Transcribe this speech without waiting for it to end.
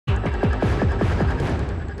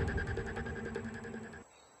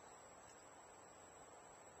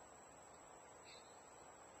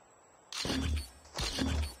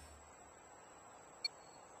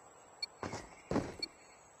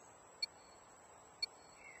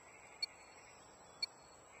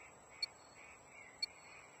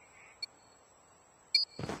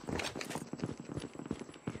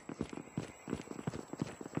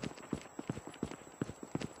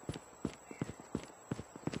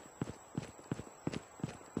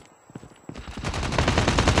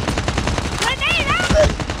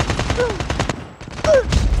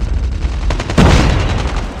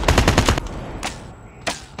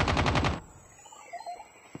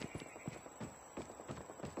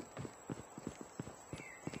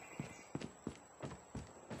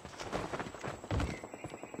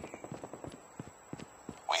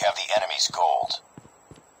enemy's gold.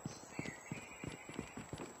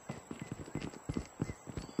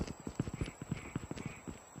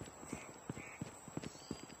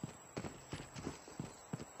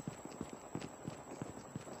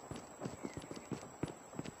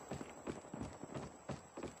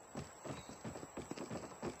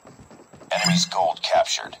 Enemy's gold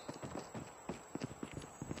captured.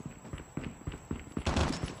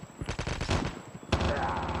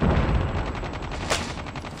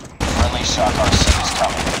 Friendly shock RC is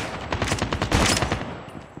coming.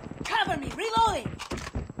 Cover me, reloading!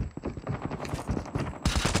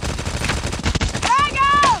 Frag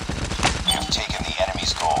out! We have taken the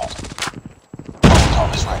enemy's gold.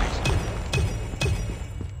 Molotov is ready.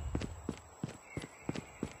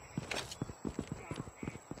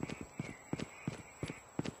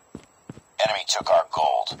 Enemy took our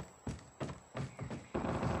gold.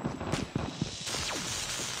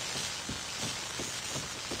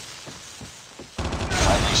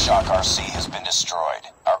 Friendly shock RC has been destroyed.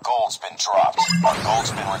 Our gold's been dropped. Our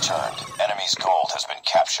gold's been returned. Enemy's gold has been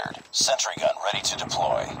captured. Sentry gun ready to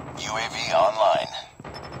deploy. UAV online.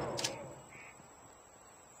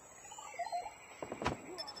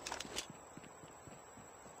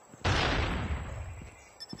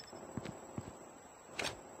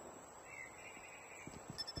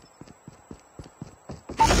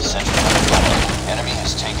 Sentry gun deployed. Enemy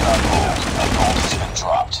has taken our gold. Our gold has been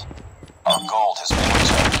dropped. Our gold has been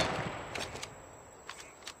returned.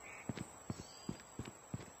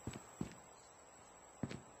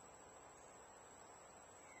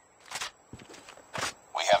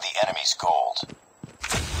 We have the enemy's gold.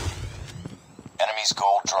 Enemy's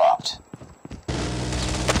gold dropped.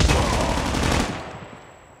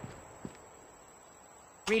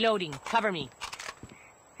 Reloading, cover me.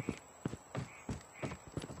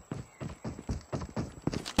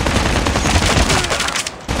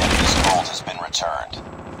 Enemy's gold has been returned.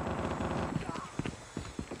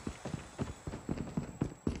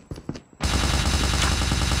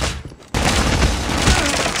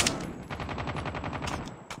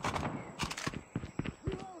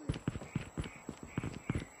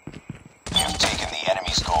 We have taken the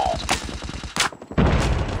enemy's gold.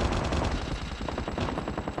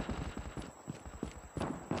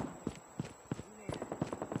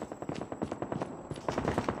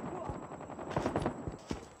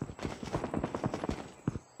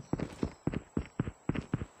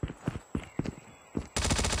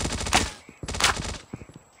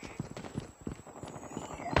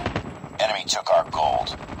 Enemy took our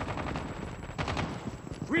gold.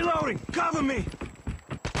 Reloading! Cover me!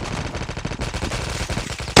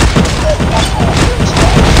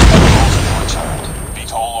 Returned.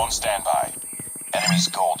 VTOL on standby. Enemy's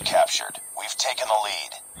gold captured. We've taken the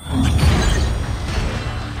lead.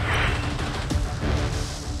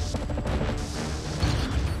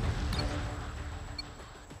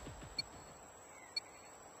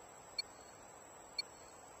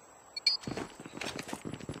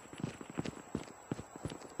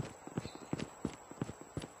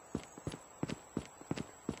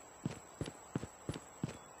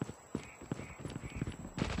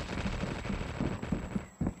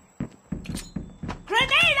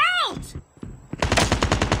 Grenade out!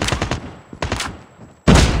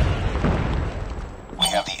 We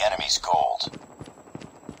have the enemy's gold.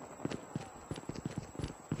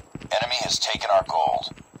 Enemy has taken our gold.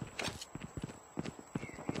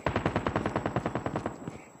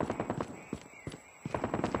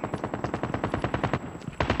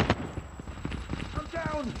 I'm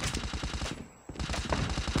down!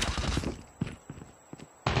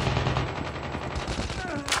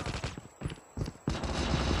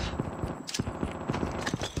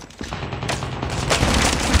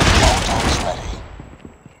 Molotov is ready.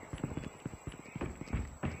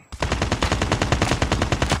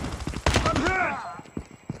 I'm hit!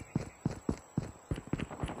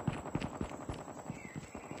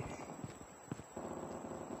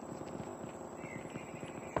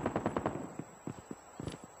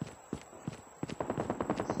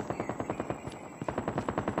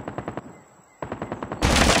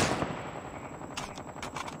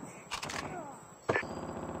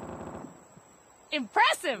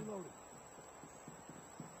 Impressive!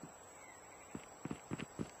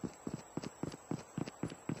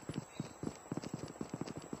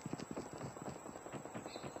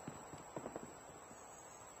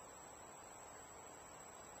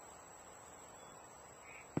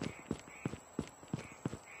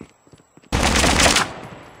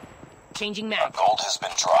 Changing Our mag. gold has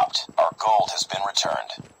been dropped. Our gold has been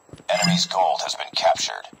returned. Enemy's gold has been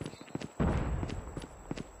captured.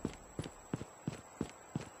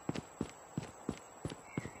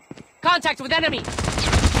 contact with enemy!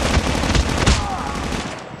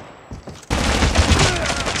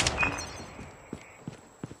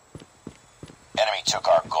 Enemy took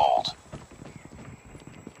our gold.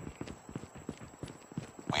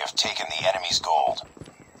 We have taken the enemy's gold.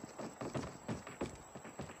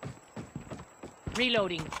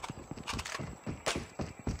 Reloading.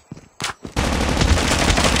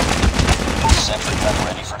 Sentry gun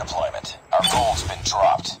ready for deployment. Our gold's been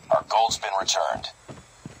dropped. Our gold's been returned.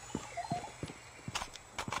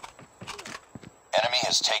 Enemy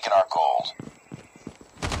has taken our gold.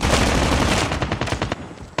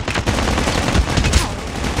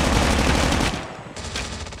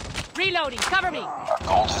 Reloading, cover me! Our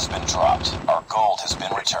gold has been dropped. Our gold has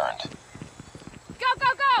been returned. Go, go,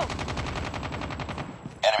 go!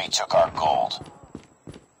 Enemy took our gold.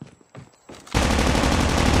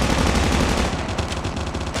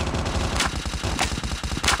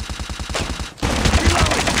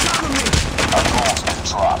 Our gold's been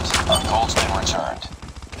dropped. Our gold's been returned.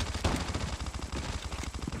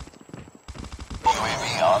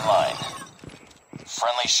 UAV online.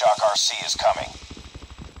 Friendly Shock RC is coming.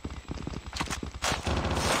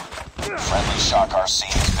 Friendly Shock RC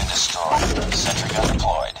has been destroyed. Sentry gun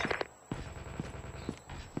deployed.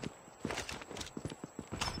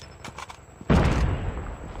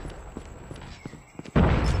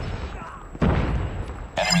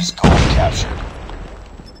 Enemy's gold captured.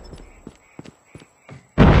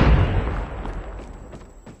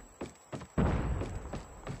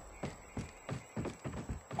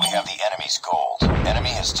 We have the enemy's gold. Enemy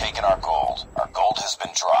has taken our gold. Our gold has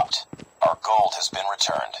been dropped. Our gold has been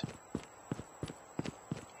returned.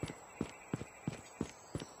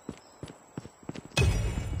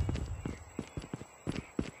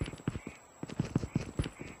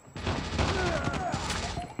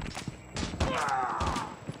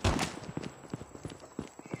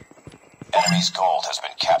 Enemy's gold has been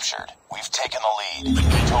captured. We've taken the lead.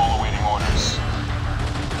 Control awaiting orders.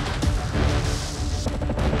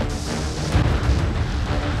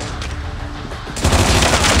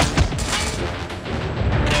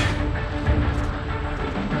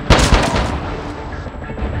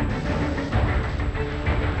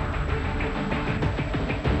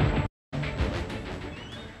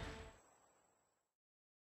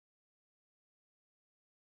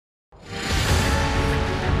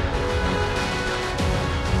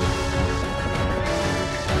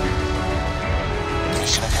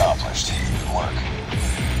 Mission accomplished. Good work.